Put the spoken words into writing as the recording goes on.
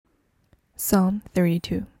Psalm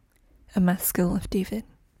 32, a Maskil of David.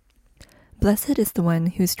 Blessed is the one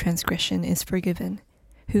whose transgression is forgiven,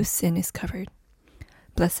 whose sin is covered.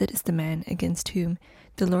 Blessed is the man against whom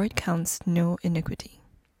the Lord counts no iniquity,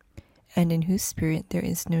 and in whose spirit there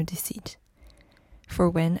is no deceit. For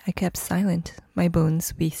when I kept silent, my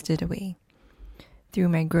bones wasted away, through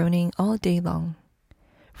my groaning all day long.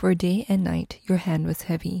 For day and night your hand was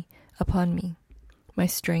heavy upon me. My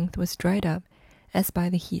strength was dried up as by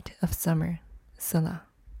the heat of summer. Selah.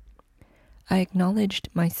 I acknowledged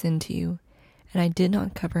my sin to you, and I did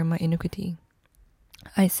not cover my iniquity.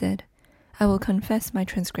 I said, I will confess my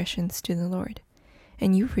transgressions to the Lord,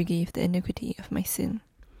 and you forgave the iniquity of my sin.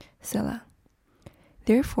 Selah.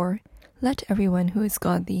 Therefore, let everyone who is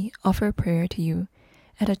godly offer prayer to you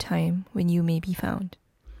at a time when you may be found.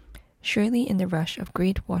 Surely in the rush of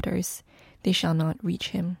great waters they shall not reach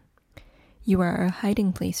him. You are a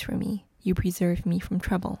hiding place for me. You preserve me from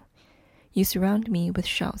trouble. You surround me with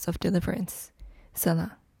shouts of deliverance.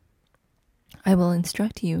 Selah. I will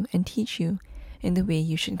instruct you and teach you in the way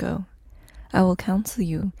you should go. I will counsel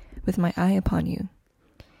you with my eye upon you.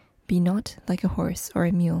 Be not like a horse or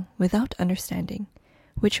a mule without understanding,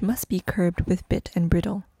 which must be curbed with bit and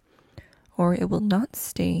bridle, or it will not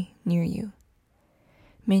stay near you.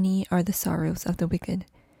 Many are the sorrows of the wicked,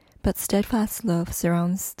 but steadfast love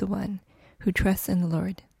surrounds the one who trusts in the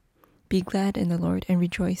Lord. Be glad in the Lord and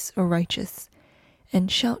rejoice, O righteous,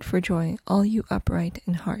 and shout for joy, all you upright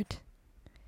in heart.